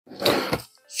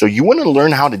So you want to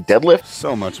learn how to deadlift?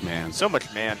 So much, man. So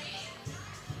much, man.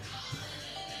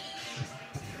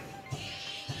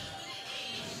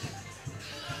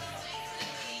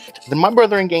 Then my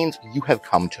brother and Gaines, you have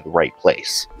come to the right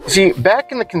place. See,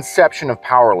 back in the conception of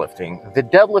powerlifting, the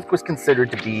deadlift was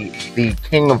considered to be the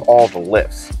king of all the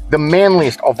lifts, the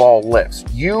manliest of all lifts.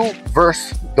 You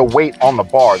versus the weight on the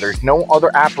bar. There's no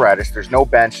other apparatus, there's no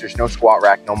bench, there's no squat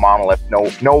rack, no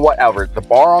monolift, no whatever. The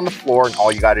bar on the floor and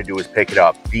all you gotta do is pick it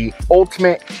up. The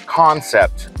ultimate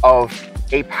concept of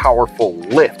a powerful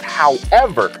lift.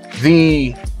 However,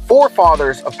 the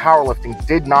forefathers of powerlifting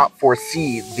did not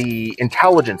foresee the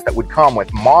intelligence that would come with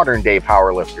modern day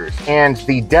powerlifters. And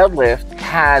the deadlift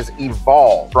has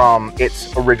evolved from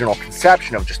its original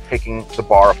conception of just picking the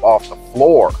bar up off the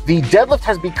floor. The deadlift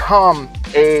has become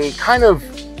a kind of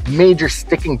major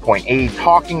sticking point, a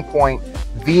talking point,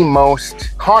 the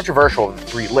most controversial of the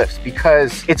three lifts,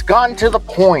 because it's gotten to the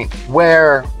point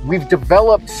where we've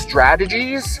developed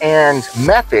strategies and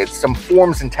methods, some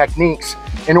forms and techniques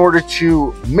in order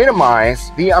to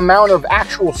minimize the amount of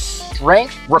actual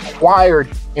strength required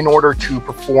in order to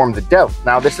perform the deadlift.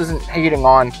 Now, this isn't hating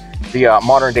on the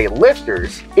modern day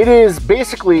lifters. It is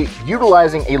basically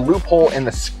utilizing a loophole in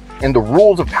the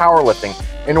rules of powerlifting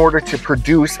in order to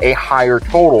produce a higher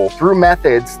total through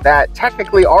methods that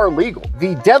technically are legal.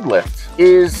 The deadlift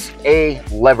is a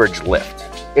leverage lift.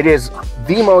 It is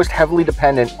the most heavily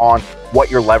dependent on what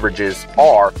your leverages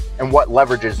are and what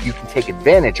leverages you can take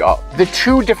advantage of. The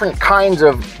two different kinds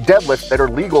of deadlifts that are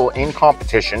legal in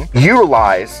competition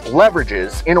utilize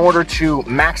leverages in order to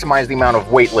maximize the amount of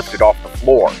weight lifted off the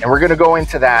floor. And we're gonna go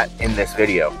into that in this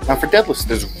video. Now for deadlifts,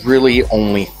 there's really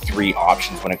only three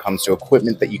options when it comes to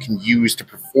equipment that you can use to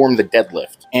perform the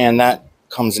deadlift. And that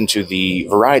comes into the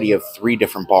variety of three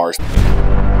different bars.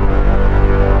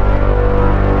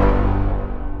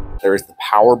 There is the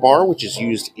power bar, which is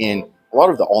used in a lot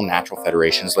of the all-natural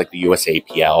federations like the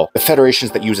USAPL, the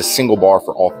federations that use a single bar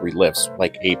for all three lifts,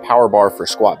 like a power bar for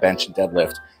squat, bench, and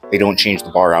deadlift. They don't change the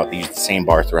bar out, they use the same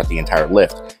bar throughout the entire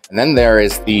lift. And then there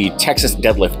is the Texas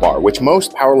Deadlift bar, which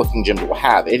most powerlifting gyms will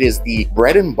have. It is the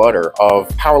bread and butter of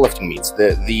powerlifting meets,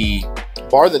 the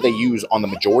bar that they use on the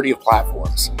majority of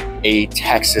platforms. A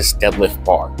Texas Deadlift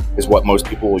bar is what most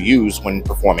people will use when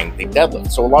performing the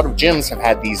deadlift. So a lot of gyms have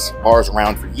had these bars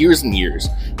around for years and years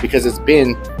because it's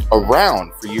been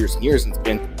around for years and years, and it's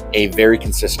been a very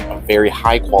consistent, a very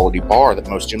high quality bar that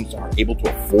most gyms are able to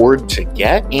afford to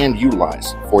get and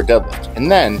utilize for deadlift.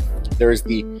 And then there is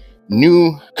the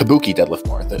new Kabuki deadlift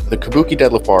bar. The Kabuki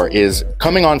deadlift bar is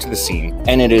coming onto the scene,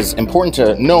 and it is important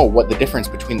to know what the difference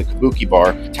between the Kabuki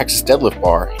bar, Texas deadlift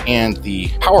bar, and the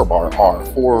power bar are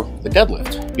for the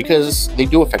deadlift, because they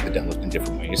do affect the deadlift in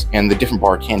different ways, and the different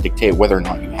bar can dictate whether or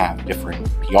not you have different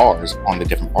PRs on the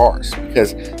different bars,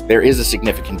 because there is a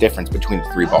significant difference between the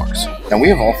three bars. Now we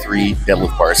have all three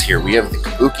deadlift bars here. We have the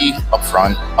Kabuki up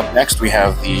front. Up next we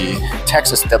have the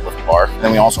Texas deadlift bar.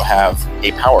 Then we also have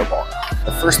a power bar.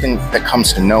 The first thing that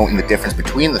comes to note in the difference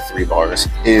between the three bars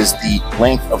is the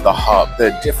length of the hub,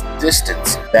 the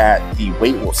distance that the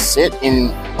weight will sit in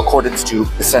accordance to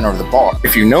the center of the bar.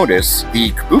 If you notice,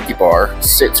 the Kabuki bar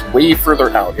sits way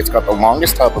further out. It's got the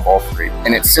longest hub of all three,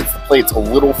 and it sits the plates a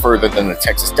little further than the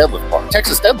Texas deadlift bar.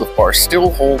 Texas deadlift bar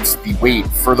still holds the weight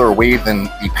further away than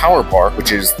the power bar,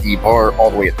 which is the bar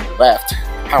all the way at the left.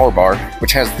 Power bar,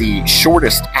 which has the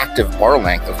shortest active bar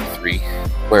length of the three,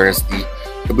 whereas the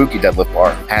Kabuki deadlift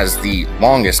bar has the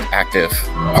longest active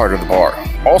part of the bar.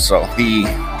 Also, the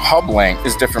hub length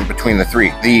is different between the three.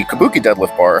 The Kabuki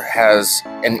deadlift bar has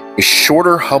a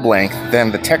shorter hub length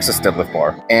than the Texas deadlift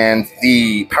bar, and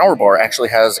the power bar actually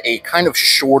has a kind of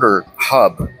shorter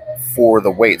hub for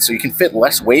the weight. So you can fit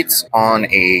less weights on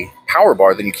a power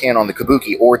bar than you can on the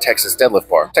Kabuki or Texas deadlift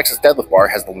bar. Texas deadlift bar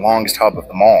has the longest hub of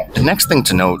them all. The next thing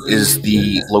to note is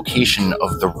the location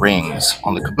of the rings.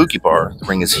 On the Kabuki bar, the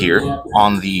ring is here.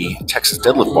 On the Texas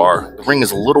deadlift bar, the ring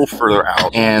is a little further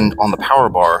out. And on the power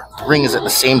bar, the ring is at the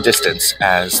same distance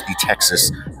as the Texas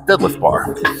deadlift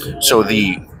bar. So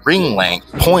the ring length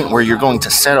point where you're going to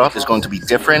set up is going to be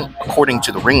different according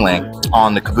to the ring length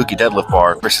on the Kabuki deadlift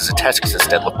bar versus a Texas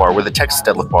deadlift bar, where the Texas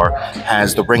deadlift bar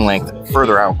has the ring length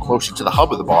further out closer to the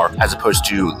hub of the bar as opposed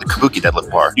to the Kabuki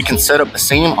deadlift bar. You can set up the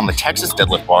same on the Texas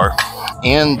deadlift bar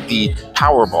and the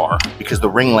power bar because the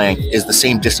ring length is the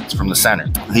same distance from the center.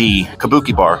 The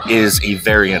Kabuki bar is a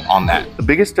variant on that. The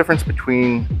biggest difference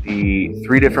between the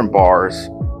three different bars,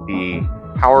 the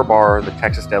power bar, the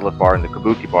Texas deadlift bar, and the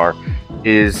Kabuki bar,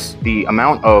 is the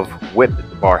amount of width that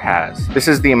the bar has. This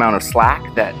is the amount of slack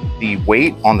that the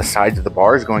weight on the sides of the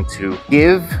bar is going to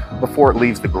give before it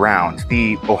leaves the ground.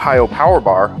 The Ohio Power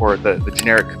Bar, or the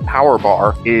generic Power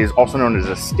Bar, is also known as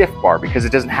a stiff bar because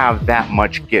it doesn't have that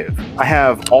much give. I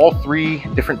have all three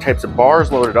different types of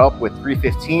bars loaded up with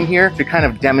 315 here to kind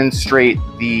of demonstrate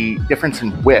the difference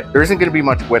in whip. There isn't going to be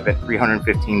much whip at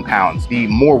 315 pounds. The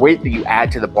more weight that you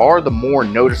add to the bar, the more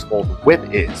noticeable the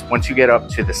whip is. Once you get up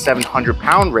to the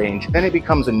 700-pound range, then it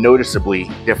becomes a noticeably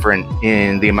different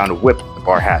in the amount of whip that the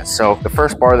bar has. So the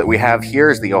first bar that we have here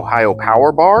is the Ohio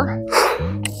Power Bar.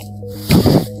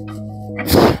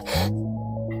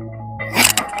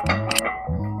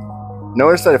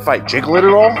 Notice that if I jiggle it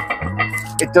at all,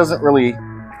 it doesn't really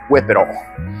whip at all.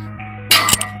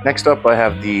 Next up, I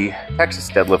have the Texas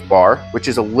Deadlift bar, which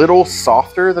is a little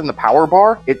softer than the Power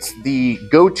Bar. It's the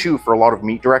go-to for a lot of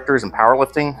meet directors and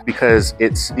powerlifting because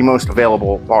it's the most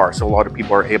available bar. So a lot of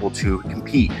people are able to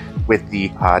compete with the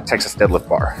Texas Deadlift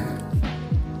bar.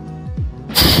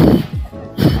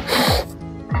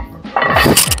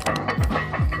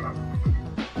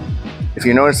 If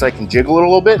you notice, I can jiggle it a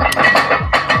little bit,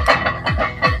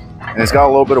 and it's got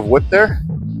a little bit of whip there.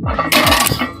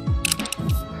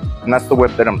 And that's the whip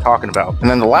that I'm talking about. And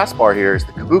then the last bar here is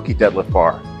the Kabuki Deadlift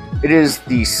bar. It is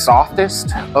the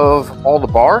softest of all the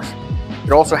bars.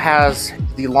 It also has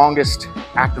the longest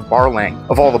active bar length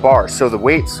of all the bars. So the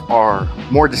weights are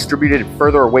more distributed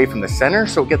further away from the center,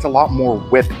 so it gets a lot more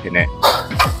whip in it.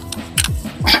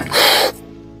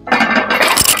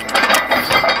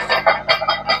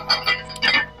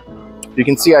 You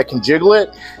can see I can jiggle it,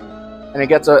 and it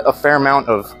gets a fair amount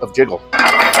of jiggle.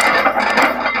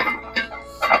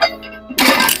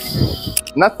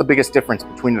 And that's the biggest difference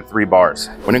between the three bars.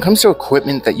 When it comes to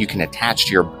equipment that you can attach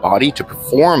to your body to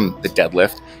perform the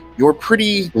deadlift, you're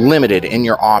pretty limited in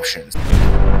your options.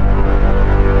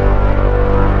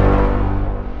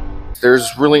 There's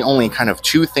really only kind of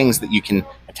two things that you can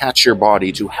attach your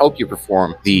body to help you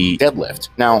perform the deadlift.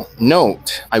 Now,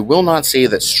 note, I will not say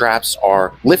that straps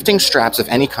are lifting straps of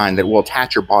any kind that will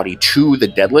attach your body to the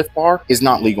deadlift bar is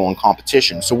not legal in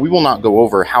competition. So we will not go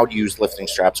over how to use lifting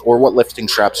straps or what lifting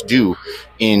straps do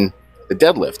in the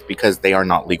deadlift because they are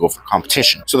not legal for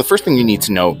competition. So the first thing you need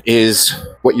to know is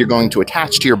what you're going to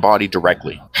attach to your body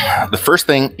directly. The first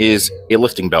thing is a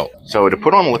lifting belt. So to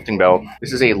put on a lifting belt,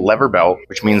 this is a lever belt,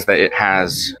 which means that it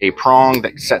has a prong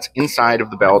that sets inside of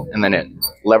the belt and then it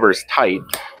levers tight.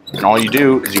 And all you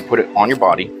do is you put it on your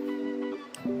body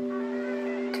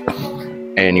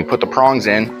and you put the prongs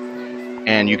in,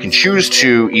 and you can choose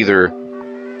to either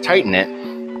tighten it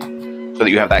so that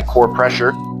you have that core pressure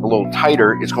a little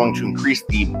tighter. It's going to increase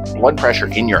the blood pressure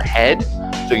in your head,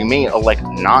 so you may elect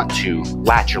not to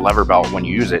latch your lever belt when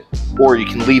you use it, or you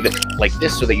can leave it like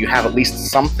this so that you have at least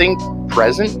something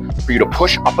present for you to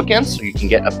push up against so you can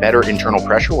get a better internal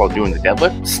pressure while doing the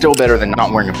deadlift. Still better than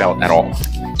not wearing a belt at all.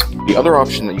 The other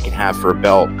option that you can have for a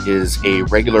belt is a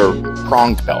regular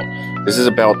pronged belt. This is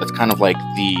a belt that's kind of like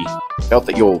the belt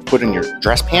that you'll put in your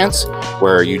dress pants,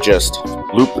 where you just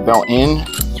loop the belt in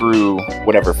through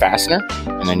whatever fastener,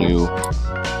 and then you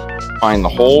find the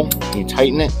hole, and you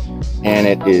tighten it, and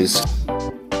it is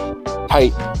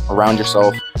tight around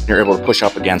yourself, and you're able to push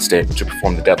up against it to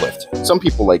perform the deadlift. Some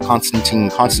people, like Konstantin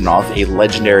Konstantinov, a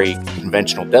legendary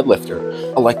conventional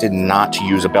deadlifter, elected not to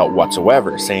use a belt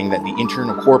whatsoever, saying that the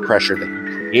internal core pressure that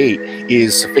you create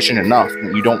is sufficient enough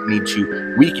that you don't need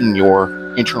to weaken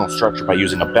your internal structure by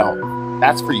using a belt.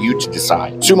 That's for you to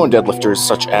decide. Sumo deadlifters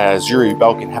such as Yuri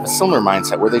Belkin have a similar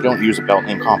mindset where they don't use a belt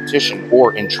in competition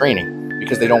or in training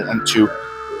because they don't want to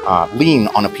lean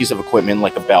on a piece of equipment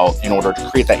like a belt in order to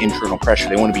create that internal pressure.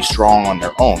 They want to be strong on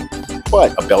their own.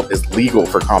 But a belt is legal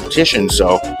for competition,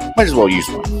 so might as well use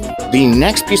one. The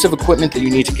next piece of equipment that you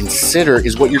need to consider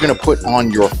is what you're going to put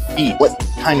on your feet. What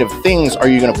kind of things are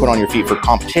you going to put on your feet for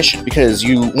competition? Because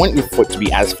you want your foot to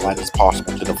be as flat as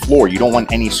possible to the floor. You don't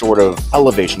want any sort of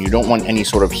elevation. You don't want any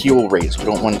sort of heel raise. You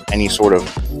don't want any sort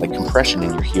of like compression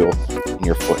in your heel and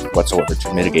your foot whatsoever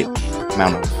to mitigate the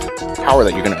amount of power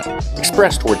that you're going to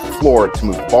express towards the floor to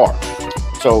move the bar.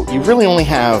 So you really only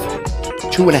have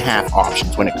 2.5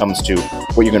 options when it comes to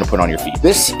what you're going to put on your feet.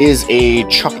 This is a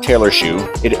Chuck Taylor shoe.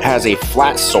 It has a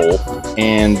flat sole,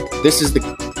 and this is the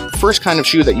first kind of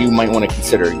shoe that you might want to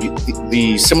consider.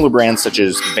 The similar brands such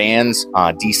as Vans,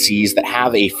 DCs that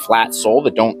have a flat sole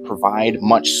that don't provide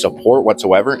much support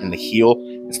whatsoever in the heel.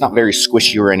 It's not very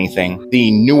squishy or anything.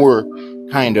 The newer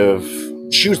kind of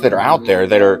shoes that are out there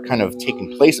that are kind of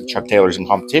taking place of Chuck Taylors in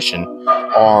competition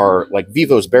are like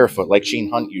Vivo's Barefoot, like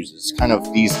Shane Hunt uses. Kind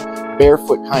of these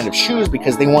barefoot kind of shoes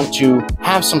because they want to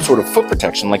have some sort of foot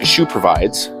protection like a shoe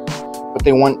provides, but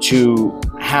they want to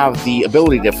have the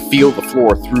ability to feel the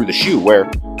floor through the shoe, where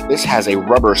this has a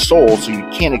rubber sole, so you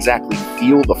can't exactly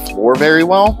feel the floor very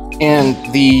well. And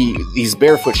these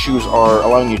barefoot shoes are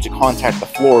allowing you to contact the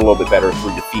floor a little bit better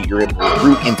through your feet. You're able to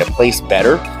root into place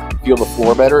better, feel the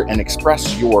floor better, and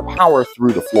express your power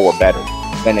through the floor better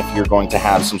than if you're going to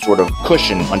have some sort of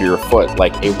cushion under your foot,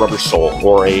 like a rubber sole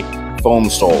or a foam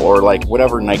sole, or like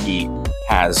whatever Nike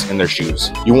has in their shoes.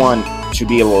 You want to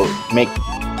be able to make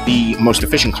the most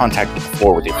efficient contact with the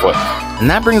floor with your foot. And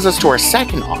that brings us to our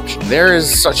second option. There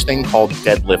is such thing called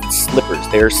deadlift slippers.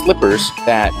 They're slippers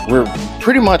that were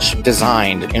pretty much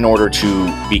designed in order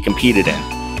to be competed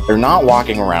in. They're not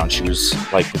walking around shoes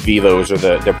like the Vivos or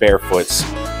the Barefoots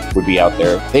would be out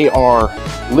there. They are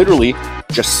literally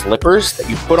just slippers that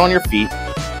you put on your feet.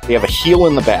 They have a heel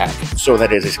in the back so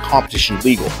that it is competition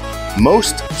legal.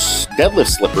 Most deadlift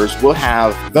slippers will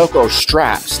have Velcro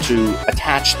straps to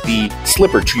attach the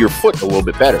slipper to your foot a little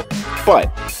bit better.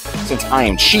 But since I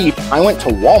am cheap, I went to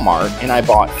Walmart and I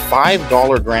bought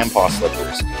 $5 grandpa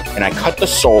slippers, and I cut the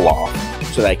sole off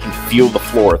so that I can feel the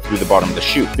floor through the bottom of the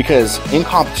shoe. Because in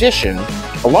competition,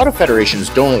 a lot of federations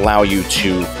don't allow you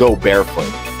to go barefoot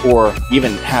or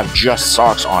even have just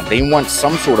socks on. They want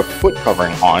some sort of foot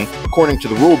covering on. According to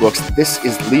the rule books, this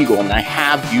is legal, and I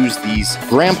have used these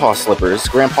grandpa slippers,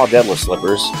 grandpa deadlift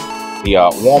slippers, the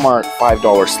Walmart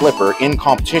 $5 slipper, in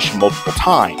competition multiple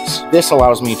times. This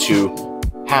allows me to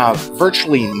have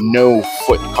virtually no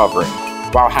foot covering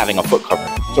while having a foot covering.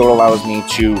 So it allows me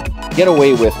to get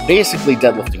away with basically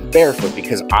deadlifting barefoot,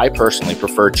 because I personally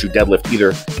prefer to deadlift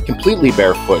either completely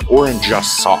barefoot or in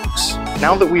just socks.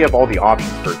 Now that we have all the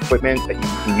options for equipment that you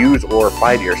can use or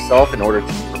apply to yourself in order to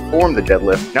perform the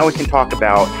deadlift, now we can talk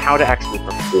about how to actually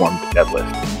perform the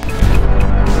deadlift.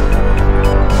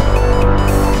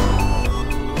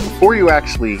 Before you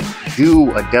actually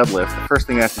do a deadlift, the first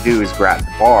thing you have to do is grab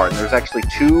the bar. And there's actually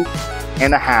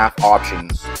 2.5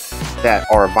 options that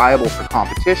are viable for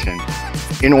competition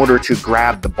in order to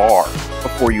grab the bar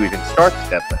before you even start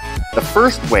the deadlift. The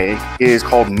first way is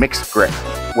called mixed grip,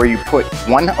 where you put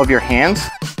one of your hands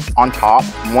on top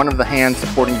and one of the hands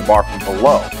supporting the bar from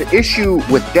below. The issue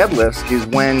with deadlifts is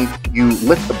when you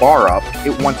lift the bar up,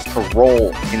 it wants to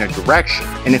roll in a direction.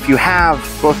 And if you have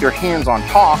both your hands on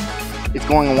top, it's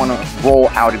going to want to roll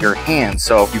out of your hands.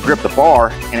 So if you grip the bar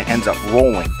and it ends up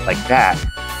rolling like that.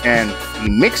 And the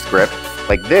mixed grip,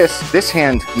 like this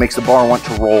hand makes the bar want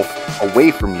to roll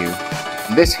away from you.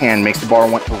 And this hand makes the bar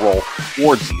want to roll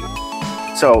towards you.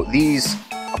 So these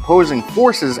opposing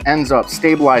forces ends up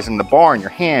stabilizing the bar in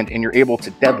your hand, and you're able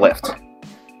to deadlift.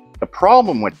 The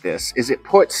problem with this is it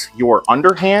puts your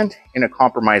underhand in a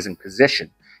compromising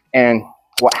position. And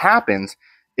what happens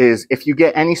is if you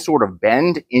get any sort of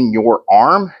bend in your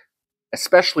arm,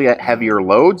 especially at heavier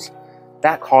loads,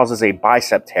 that causes a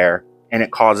bicep tear, and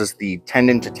it causes the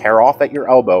tendon to tear off at your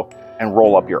elbow and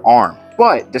roll up your arm.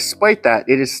 But despite that,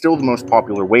 it is still the most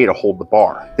popular way to hold the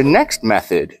bar. The next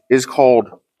method is called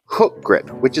hook grip,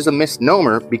 which is a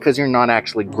misnomer because you're not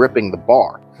actually gripping the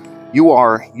bar. You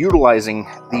are utilizing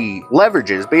the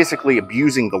leverages, basically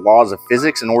abusing the laws of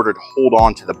physics in order to hold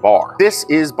on to the bar. This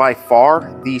is by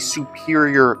far the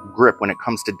superior grip when it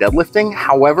comes to deadlifting.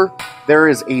 However, there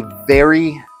is a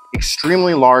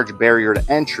extremely large barrier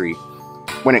to entry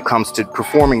when it comes to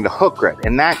performing the hook grip,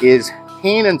 and that is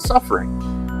pain and suffering,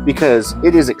 because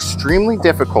it is extremely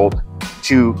difficult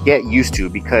to get used to,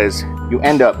 because you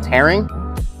end up tearing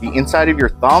the inside of your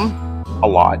thumb a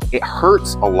lot. It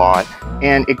hurts a lot,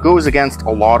 and it goes against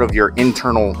a lot of your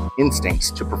internal instincts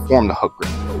to perform the hook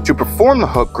grip. To perform the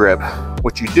hook grip,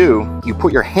 what you do, you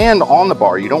put your hand on the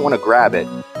bar. You don't want to grab it.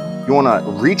 You want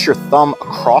to reach your thumb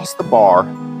across the bar,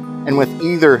 and with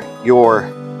either your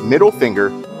middle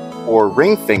finger or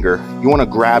ring finger, you want to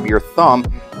grab your thumb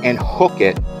and hook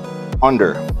it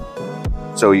under.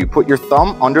 So you put your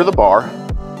thumb under the bar,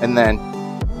 and then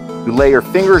you lay your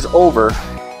fingers over,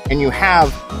 and you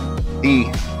have the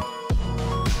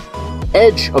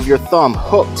edge of your thumb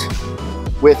hooked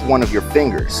with one of your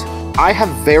fingers. I have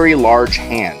very large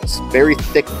hands, very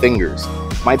thick fingers.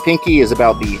 My pinky is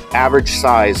about the average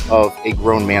size of a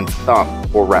grown man's thumb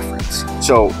for reference.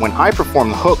 So when I perform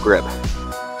the hook grip,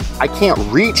 I can't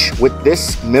reach with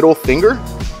this middle finger,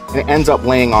 and it ends up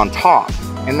laying on top,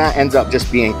 and that ends up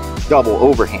just being double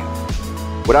overhand.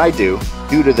 What I do,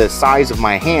 due to the size of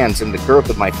my hands and the girth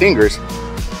of my fingers,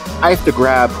 I have to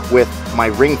grab with my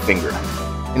ring finger,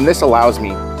 and this allows me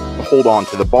to hold on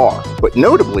to the bar. But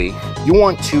notably, you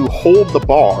want to hold the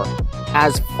bar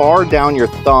as far down your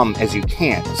thumb as you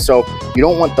can. So you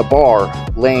don't want the bar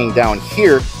laying down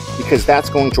here, because that's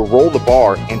going to roll the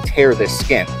bar and tear this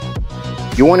skin.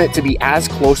 You want it to be as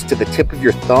close to the tip of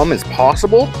your thumb as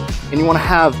possible, and you want to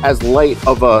have as light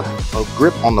of a of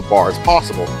grip on the bar as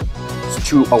possible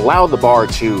to allow the bar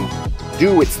to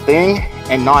do its thing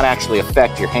and not actually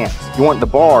affect your hands. You want the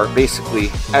bar basically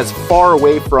as far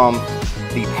away from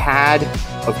the pad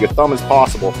of your thumb as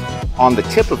possible, on the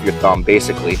tip of your thumb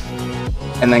basically,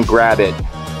 and then grab it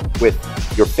with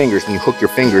your fingers, and you hook your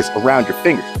fingers around your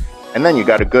fingers, and then you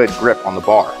got a good grip on the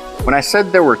bar. When I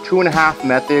said there were 2.5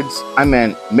 methods, I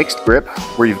meant mixed grip,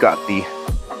 where you've got the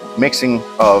mixing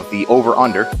of the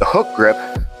over-under, the hook grip,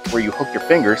 where you hook your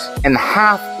fingers, and the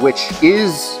half, which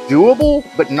is doable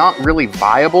but not really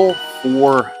viable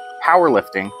for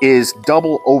powerlifting, is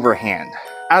double overhand.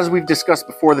 As we've discussed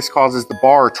before, this causes the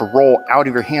bar to roll out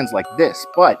of your hands like this.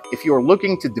 But if you're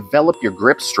looking to develop your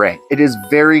grip strength, it is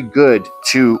very good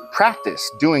to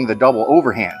practice doing the double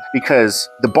overhand, because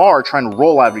the bar trying to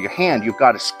roll out of your hand, you've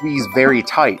got to squeeze very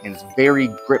tight, and it's very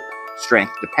grip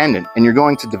strength dependent, and you're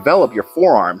going to develop your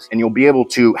forearms, and you'll be able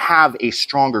to have a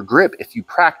stronger grip if you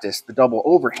practice the double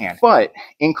overhand. But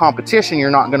in competition,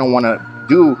 you're not going to want to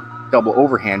do double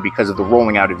overhand because of the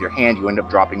rolling out of your hand. You end up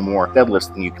dropping more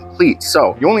deadlifts than you complete.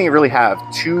 So you only really have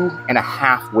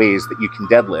 2.5 ways that you can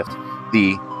deadlift: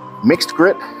 the mixed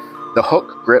grip, the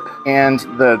hook grip, and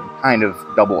the kind of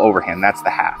double overhand. That's the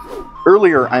half.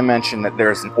 Earlier, I mentioned that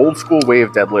there's an old school way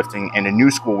of deadlifting and a new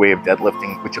school way of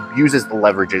deadlifting, which abuses the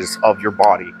leverages of your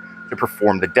body to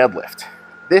perform the deadlift.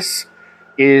 This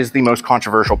is the most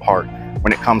controversial part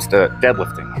when it comes to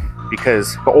deadlifting,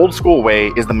 because the old school way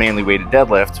is the manly way to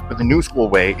deadlift, but the new school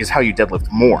way is how you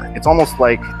deadlift more. It's almost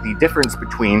like the difference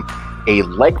between a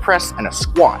leg press and a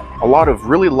squat. A lot of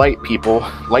really light people,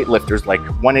 light lifters like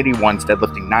 181s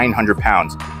deadlifting 900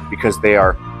 pounds, because they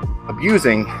are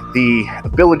abusing the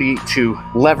ability to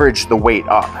leverage the weight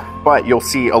up. But you'll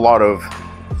see a lot of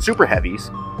super heavies,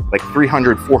 like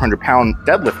 300, 400 pound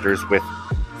deadlifters with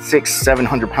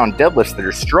 600-700 pound deadlifts that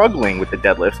are struggling with the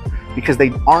deadlifts because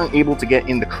they aren't able to get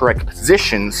in the correct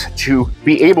positions to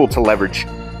be able to leverage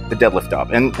the deadlift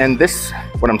up. And this,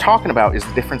 what I'm talking about, is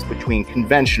the difference between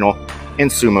conventional and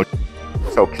sumo.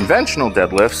 So conventional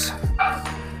deadlifts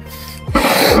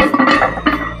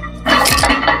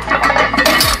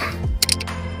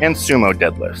and sumo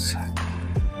deadlifts.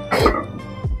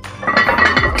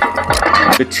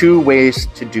 The two ways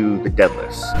to do the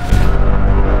deadlifts.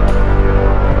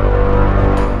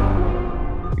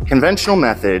 The conventional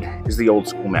method is the old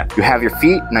school method. You have your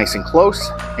feet nice and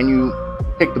close, and you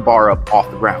pick the bar up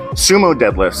off the ground. Sumo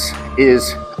deadlifts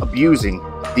is abusing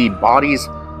the body's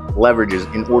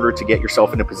leverages in order to get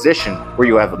yourself in a position where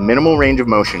you have a minimal range of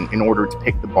motion in order to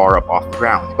pick the bar up off the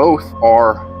ground. Both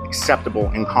are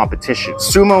acceptable in competition.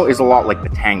 Sumo is a lot like the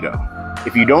tango.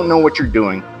 If you don't know what you're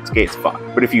doing, it's gay as fuck.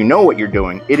 But if you know what you're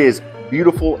doing, it is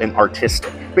beautiful and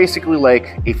artistic. Basically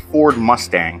like a Ford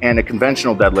Mustang, and a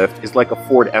conventional deadlift is like a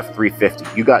Ford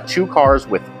F-350. You got two cars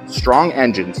with strong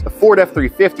engines. The Ford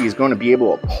F-350 is going to be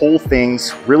able to pull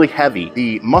things really heavy.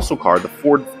 The muscle car, the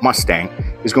Ford Mustang,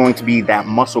 is going to be that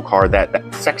muscle car,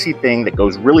 that sexy thing that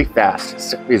goes really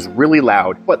fast, is really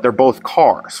loud, but they're both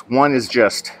cars. One is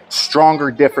just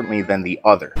stronger differently than the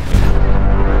other.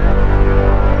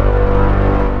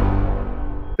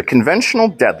 The conventional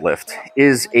deadlift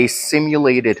is a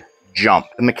simulated jump.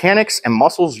 The mechanics and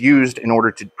muscles used in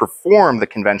order to perform the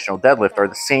conventional deadlift are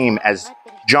the same as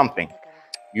jumping.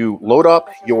 You load up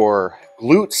your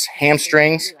glutes,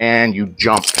 hamstrings, and you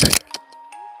jump.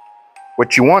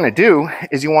 What you want to do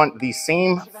is you want the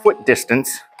same foot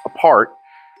distance apart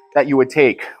that you would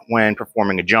take when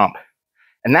performing a jump.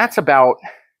 And that's about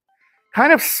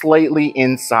kind of slightly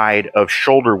inside of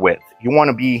shoulder width. You want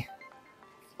to be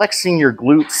flexing your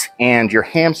glutes and your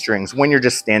hamstrings when you're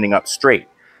just standing up straight.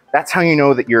 That's how you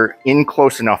know that you're in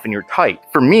close enough and you're tight.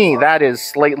 For me, that is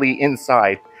slightly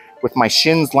inside with my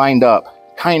shins lined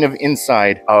up, kind of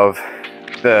inside of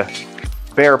the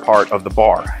bare part of the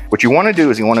bar. What you want to do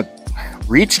is you want to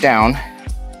reach down,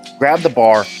 grab the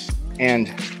bar, and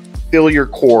fill your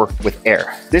core with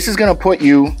air. This is going to put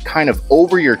you kind of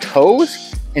over your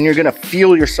toes, and you're going to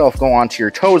feel yourself go onto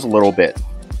your toes a little bit.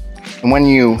 And when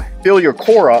you fill your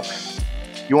core up,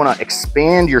 you want to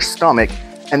expand your stomach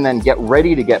and then get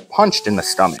ready to get punched in the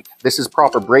stomach. This is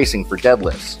proper bracing for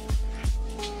deadlifts.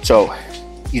 So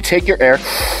you take your air,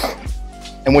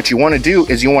 and what you want to do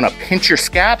is you want to pinch your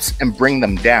scaps and bring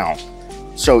them down.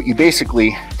 So you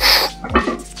basically,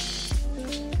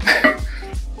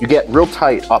 you get real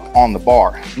tight up on the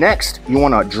bar. Next, you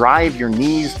want to drive your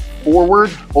knees forward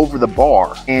over the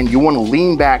bar, and you want to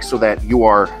lean back so that you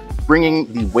are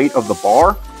bringing the weight of the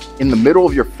bar in the middle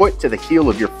of your foot to the heel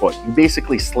of your foot. You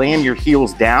basically slam your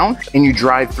heels down and you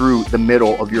drive through the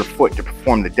middle of your foot to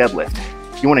perform the deadlift.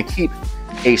 You want to keep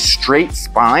a straight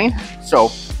spine. So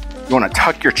You want to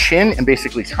tuck your chin and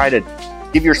basically try to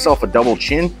give yourself a double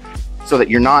chin so that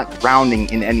you're not rounding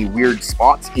in any weird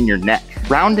spots in your neck.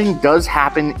 Rounding does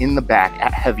happen in the back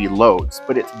at heavy loads,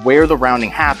 but it's where the rounding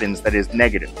happens that is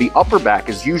negative. The upper back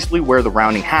is usually where the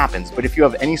rounding happens, but if you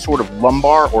have any sort of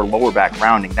lumbar or lower back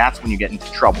rounding, that's when you get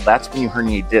into trouble. That's when you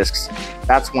herniate discs.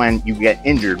 That's when you get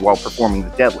injured while performing the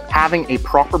deadlift. Having a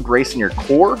proper brace in your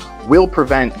core will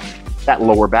prevent that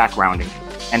lower back rounding.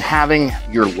 And having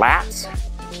your lats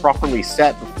properly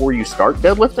set before you start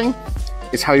deadlifting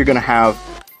is how you're gonna have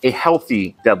a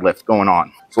healthy deadlift going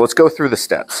on. So let's go through the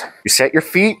steps. You set your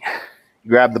feet,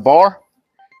 you grab the bar,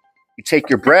 you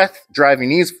take your breath, drive your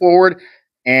knees forward,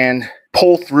 and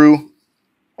pull through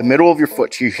the middle of your foot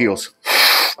to your heels.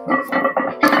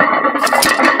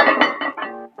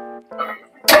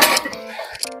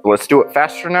 So let's do it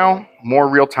faster now, more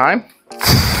real time.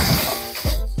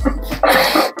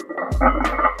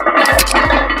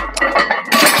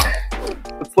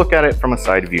 Let's look at it from a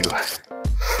side view.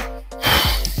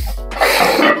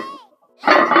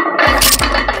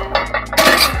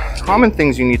 Common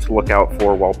things you need to look out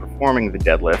for while performing the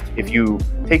deadlift, if you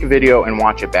take a video and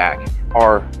watch it back,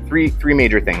 are three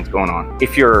major things going on.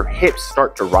 If your hips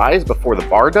start to rise before the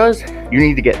bar does, you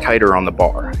need to get tighter on the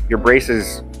bar. Your brace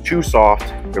is too soft,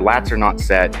 your lats are not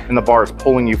set, and the bar is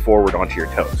pulling you forward onto your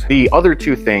toes. The other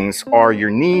two things are your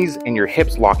knees and your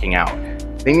hips locking out.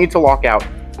 They need to lock out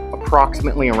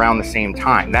approximately around the same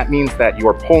time. That means that you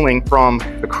are pulling from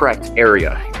the correct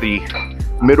area, the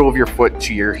middle of your foot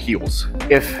to your heels.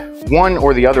 If one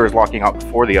or the other is locking out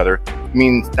before the other,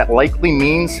 likely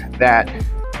means that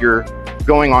you're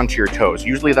going onto your toes.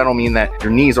 Usually that'll mean that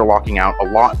your knees are locking out a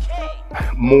lot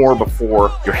more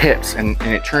before your hips, and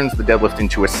it turns the deadlift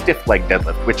into a stiff leg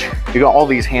deadlift, which you got all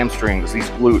these hamstrings, these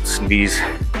glutes, and these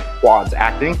quads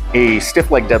acting. A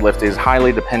stiff leg deadlift is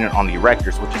highly dependent on the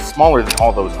erectors, which is smaller than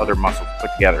all those other muscles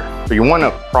put together. So you want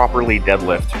to properly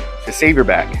deadlift. To save your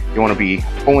back, you want to be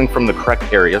pulling from the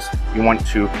correct areas. You want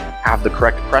to have the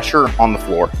correct pressure on the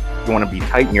floor. You want to be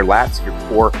tight in your lats, your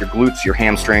core, your glutes, your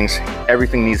hamstrings.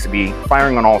 Everything needs to be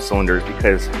firing on all cylinders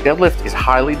because deadlift is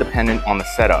highly dependent on the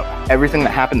setup. Everything that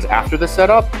happens after the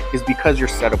setup is because your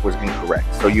setup was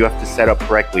incorrect. So you have to set up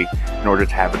correctly in order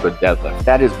to have a good deadlift.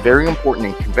 That is very important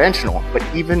in conventional, but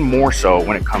even more so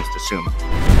when it comes to sumo.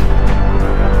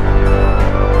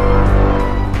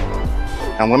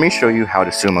 Now let me show you how to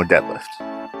sumo deadlift.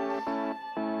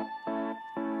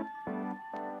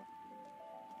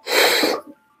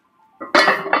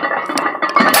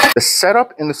 The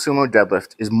setup in the sumo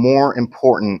deadlift is more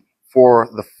important for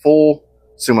the full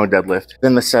sumo deadlift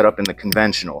than the setup in the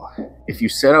conventional. If you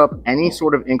set up any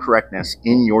sort of incorrectness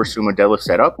in your sumo deadlift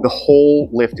setup, the whole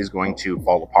lift is going to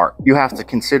fall apart. You have to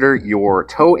consider your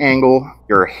toe angle,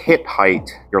 your hip height,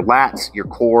 your lats, your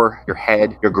core, your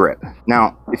head, your grip.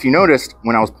 Now, if you noticed,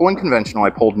 when I was pulling conventional, I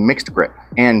pulled mixed grip.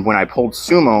 And when I pulled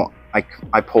sumo,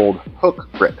 I pulled hook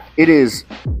grip. It is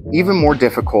even more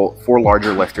difficult for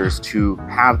larger lifters to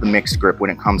have the mixed grip when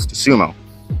it comes to sumo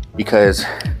because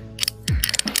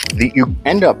you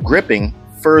end up gripping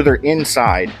further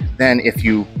inside than if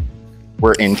you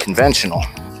were in conventional.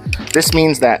 This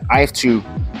means that I have to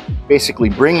basically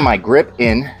bring my grip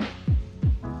in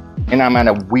and I'm at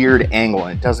a weird angle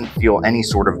and it doesn't feel any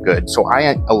sort of good. So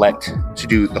I elect to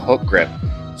do the hook grip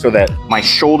so that my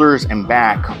shoulders and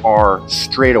back are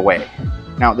straight away.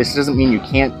 Now, this doesn't mean you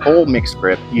can't pull mixed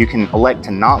grip. You can elect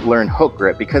to not learn hook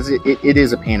grip because it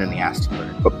is a pain in the ass to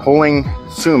learn. But pulling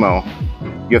sumo,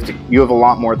 you have a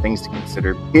lot more things to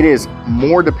consider. It is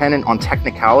more dependent on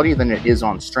technicality than it is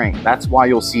on strength. That's why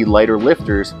you'll see lighter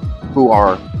lifters who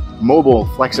are mobile,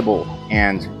 flexible,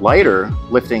 and lighter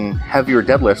lifting heavier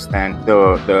deadlifts than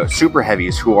the super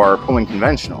heavies who are pulling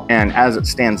conventional. And as it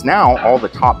stands now, all the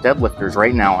top deadlifters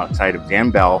right now outside of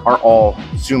Dan Bell are all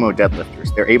sumo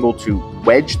deadlifters. They're able to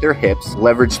wedge their hips,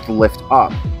 leverage the lift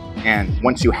up. And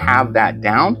once you have that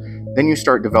down, then you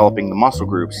start developing the muscle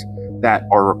groups that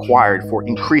are required for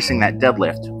increasing that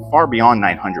deadlift far beyond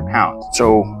 900 pounds.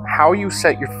 So how you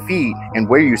set your feet and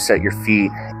where you set your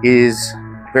feet is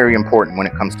very important when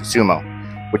it comes to sumo.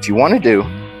 What you want to do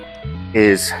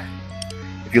is,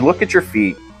 if you look at your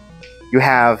feet, you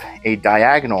have a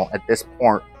diagonal at this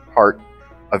part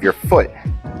of your foot.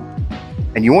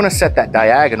 And you want to set that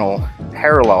diagonal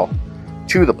parallel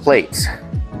to the plates.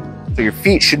 So your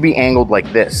feet should be angled like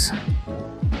this.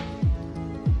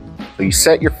 So you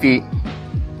set your feet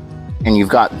and you've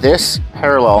got this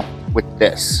parallel with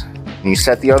this. And you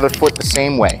set the other foot the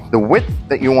same way. The width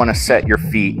that you want to set your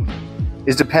feet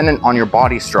is dependent on your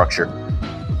body structure.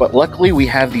 But luckily we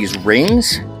have these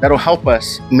rings that'll help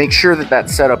us make sure that that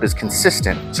setup is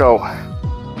consistent. So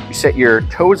You set your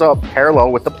toes up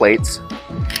parallel with the plates,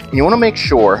 and you want to make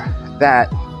sure that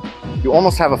you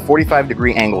almost have a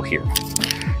 45-degree angle here.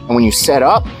 And when you set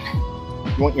up,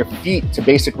 you want your feet to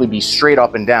basically be straight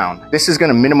up and down. This is going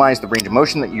to minimize the range of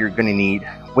motion that you're going to need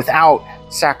without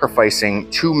sacrificing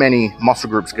too many muscle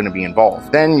groups going to be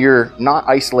involved. Then you're not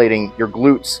isolating your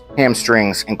glutes,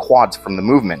 hamstrings, and quads from the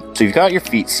movement. So you've got your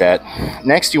feet set.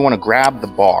 Next, you want to grab the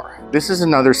bar. This is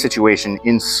another situation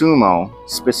in sumo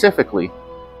specifically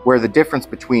where the difference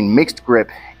between mixed grip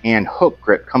and hook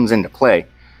grip comes into play.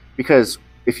 Because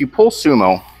if you pull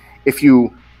sumo, if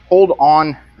you hold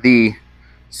on the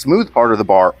smooth part of the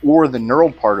bar or the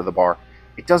knurled part of the bar,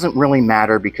 it doesn't really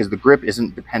matter because the grip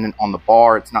isn't dependent on the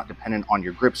bar. It's not dependent on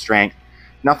your grip strength.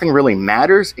 Nothing really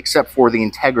matters except for the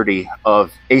integrity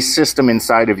of a system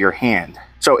inside of your hand.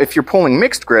 So if you're pulling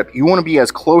mixed grip, you want to be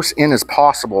as close in as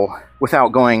possible without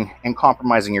going and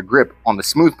compromising your grip on the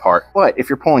smooth part. But if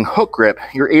you're pulling hook grip,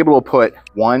 you're able to put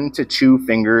 1 to 2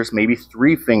 fingers, maybe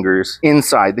 3 fingers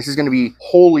inside. This is going to be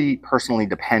wholly personally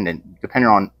dependent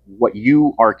on what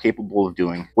you are capable of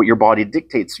doing, what your body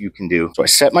dictates you can do. So I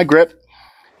set my grip.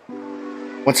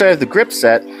 Once I have the grip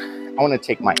set, I want to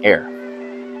take my air.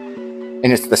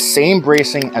 And it's the same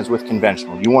bracing as with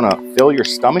conventional. You want to fill your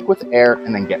stomach with air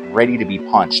and then get ready to be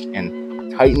punched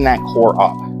and tighten that core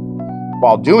up.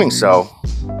 While doing so,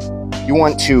 you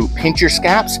want to pinch your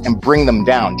scaps and bring them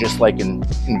down, just like in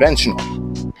conventional.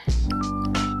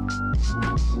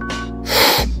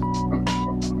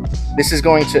 This is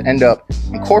going to end up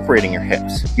incorporating your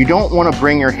hips. You don't want to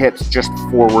bring your hips just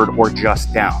forward or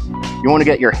just down. You want to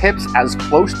get your hips as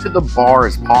close to the bar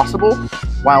as possible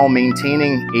while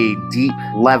maintaining a deep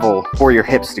level for your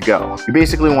hips to go. You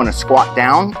basically want to squat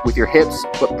down with your hips,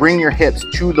 but bring your hips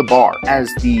to the bar.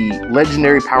 As the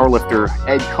legendary powerlifter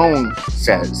Ed Cohn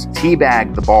says,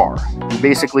 teabag the bar. You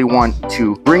basically want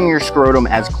to bring your scrotum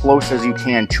as close as you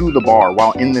can to the bar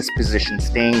while in this position,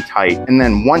 staying tight. And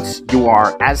then once you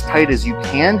are as tight as you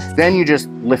can, then you just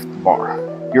lift the bar.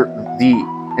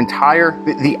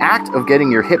 The act of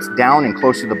getting your hips down and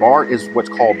close to the bar is what's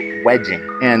called wedging.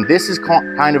 And this is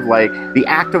kind of like the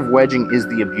act of wedging is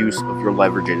the abuse of your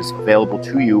leverages available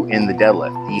to you in the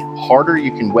deadlift. The harder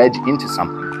you can wedge into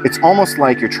something, it's almost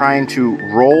like you're trying to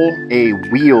roll a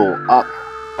wheel up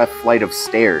a flight of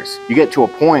stairs. You get to a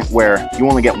point where you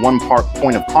only get one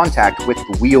point of contact with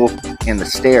the wheel and the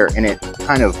stair, and it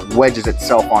kind of wedges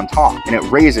itself on top, and it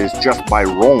raises just by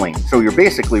rolling. So you're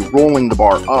basically rolling the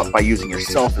bar up by using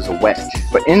yourself as a wedge.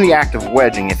 But in the act of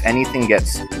wedging, if anything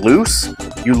gets loose,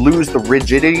 you lose the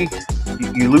rigidity,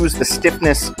 you lose the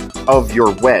stiffness of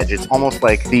your wedge. It's almost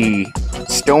like the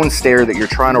stone stair that you're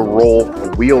trying to roll a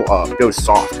wheel up goes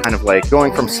soft, kind of like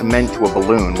going from cement to a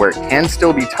balloon, where it can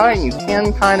still be tight and you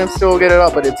can kind of still get it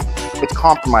up, but it's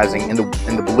compromising and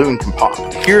the balloon can pop.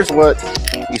 Here's what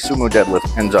the sumo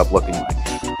deadlift ends up looking like.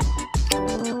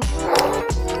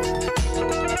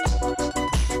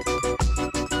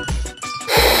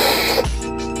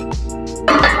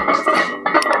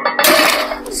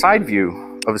 Side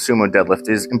view of a sumo deadlift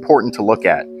is important to look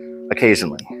at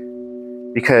occasionally,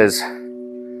 because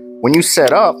when you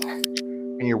set up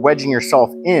and you're wedging yourself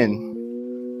in,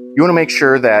 you want to make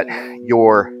sure that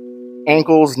your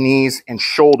ankles, knees, and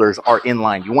shoulders are in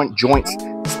line. You want joints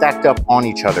stacked up on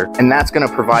each other, and that's going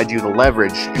to provide you the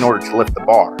leverage in order to lift the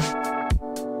bar.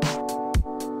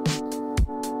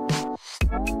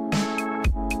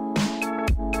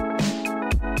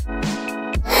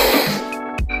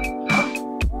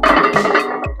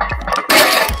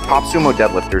 Top sumo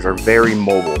deadlifters are very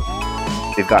mobile.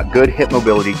 They've got good hip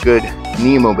mobility, good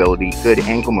knee mobility, good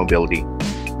ankle mobility.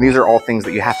 And these are all things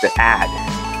that you have to add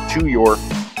to your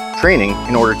training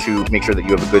in order to make sure that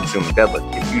you have a good sumo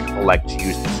deadlift if you elect to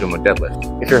use the sumo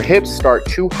deadlift. If your hips start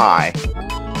too high,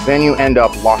 then you end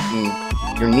up locking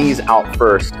your knees out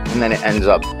first, and then it ends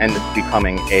up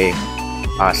becoming a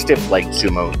stiff-legged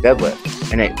sumo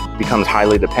deadlift. And it becomes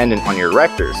highly dependent on your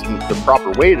erectors. And the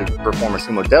proper way to perform a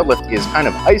sumo deadlift is kind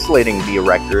of isolating the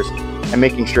erectors and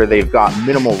making sure they've got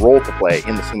minimal role to play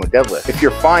in the sumo deadlift. If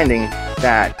you're finding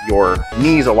that your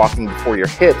knees are locking before your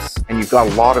hips and you've got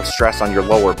a lot of stress on your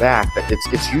lower back, that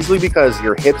it's usually because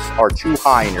your hips are too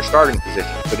high in your starting position.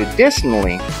 But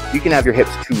additionally, you can have your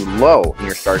hips too low in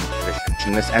your starting position,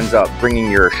 and this ends up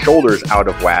bringing your shoulders out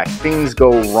of whack. Things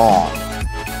go wrong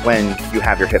when you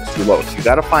have your hips too low. So you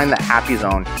got to find that happy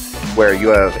zone where you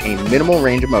have a minimal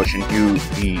range of motion,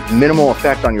 the minimal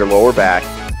effect on your lower back,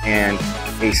 and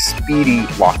a speedy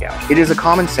lockout. It is a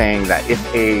common saying that if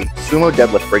a sumo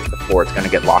deadlift breaks the floor, it's going to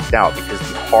get locked out, because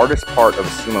the hardest part of a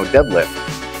sumo deadlift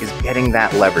is getting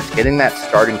that leverage, getting that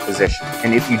starting position.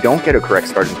 And if you don't get a correct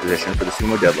starting position for the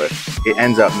sumo deadlift, it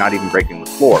ends up not even breaking the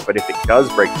floor. But if it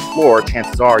does break the floor,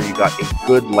 chances are you got a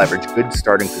good leverage, good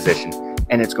starting position,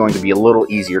 and it's going to be a little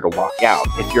easier to lock out.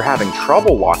 If you're having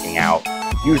trouble locking out,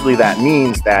 usually that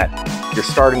means that your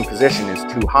starting position is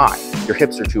too high. Your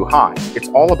hips are too high. It's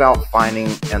all about finding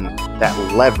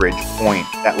that leverage point,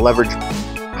 that leverage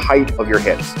height of your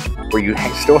hips, where you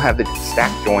still have the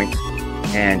stacked joints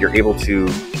and you're able to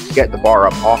get the bar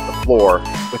up off the floor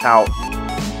without,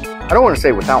 I don't want to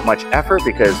say without much effort,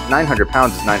 because 900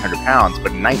 pounds is 900 pounds,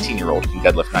 but a 19-year-old can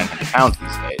deadlift 900 pounds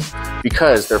these days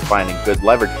because they're finding good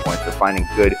leverage points, they're finding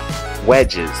good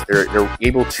wedges, they're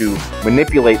able to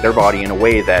manipulate their body in a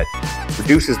way that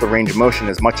reduces the range of motion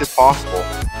as much as possible,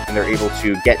 and they're able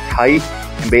to get tight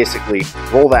and basically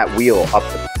roll that wheel up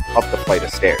the flight of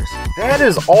stairs. That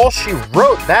is all she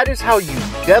wrote. That is how you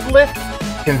deadlift,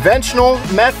 conventional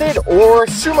method or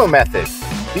sumo method.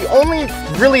 The only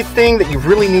really thing that you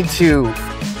really need to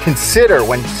consider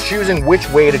when choosing which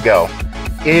way to go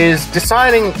is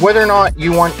deciding whether or not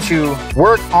you want to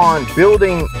work on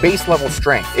building base level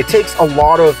strength. It takes a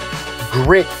lot of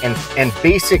grit and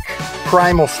basic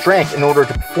primal strength in order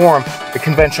to perform the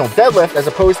conventional deadlift, as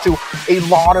opposed to a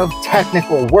lot of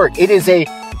technical work. It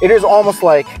is almost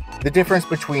like the difference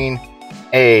between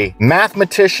a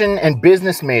mathematician and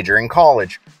business major in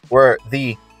college, where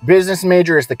the business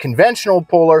major is the conventional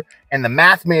puller and the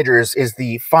math major is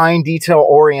the fine detail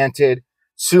oriented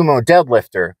sumo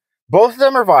deadlifter. Both of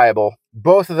them are viable.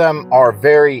 Both of them are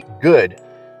very good.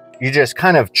 You just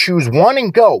kind of choose one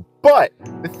and go. But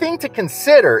the thing to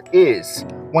consider is,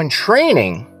 when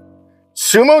training,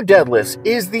 sumo deadlifts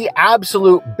is the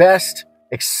absolute best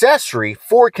accessory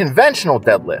for conventional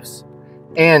deadlifts.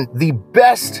 And the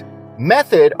best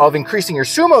method of increasing your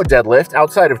sumo deadlift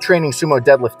outside of training sumo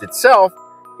deadlift itself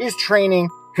is training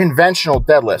conventional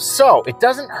deadlifts. So it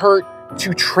doesn't hurt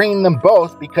to train them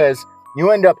both, because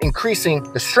you end up increasing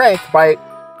the strength by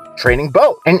training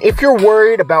both. And if you're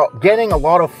worried about getting a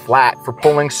lot of flat for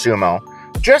pulling sumo,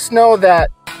 just know that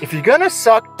if you're gonna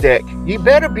suck dick, you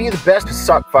better be the best to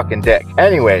suck fucking dick.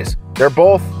 Anyways, they're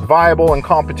both viable in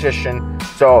competition,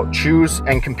 so choose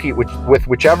and compete with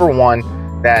whichever one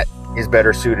that is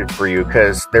better suited for you,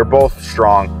 because they're both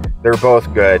strong, they're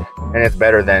both good, and it's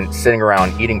better than sitting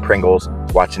around eating Pringles,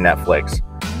 watching Netflix.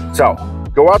 So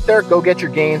go out there, go get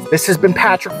your gains. This has been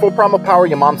Patrick, Full Primal Power,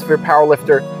 your mom's favorite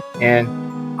powerlifter,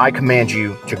 and I command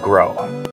you to grow.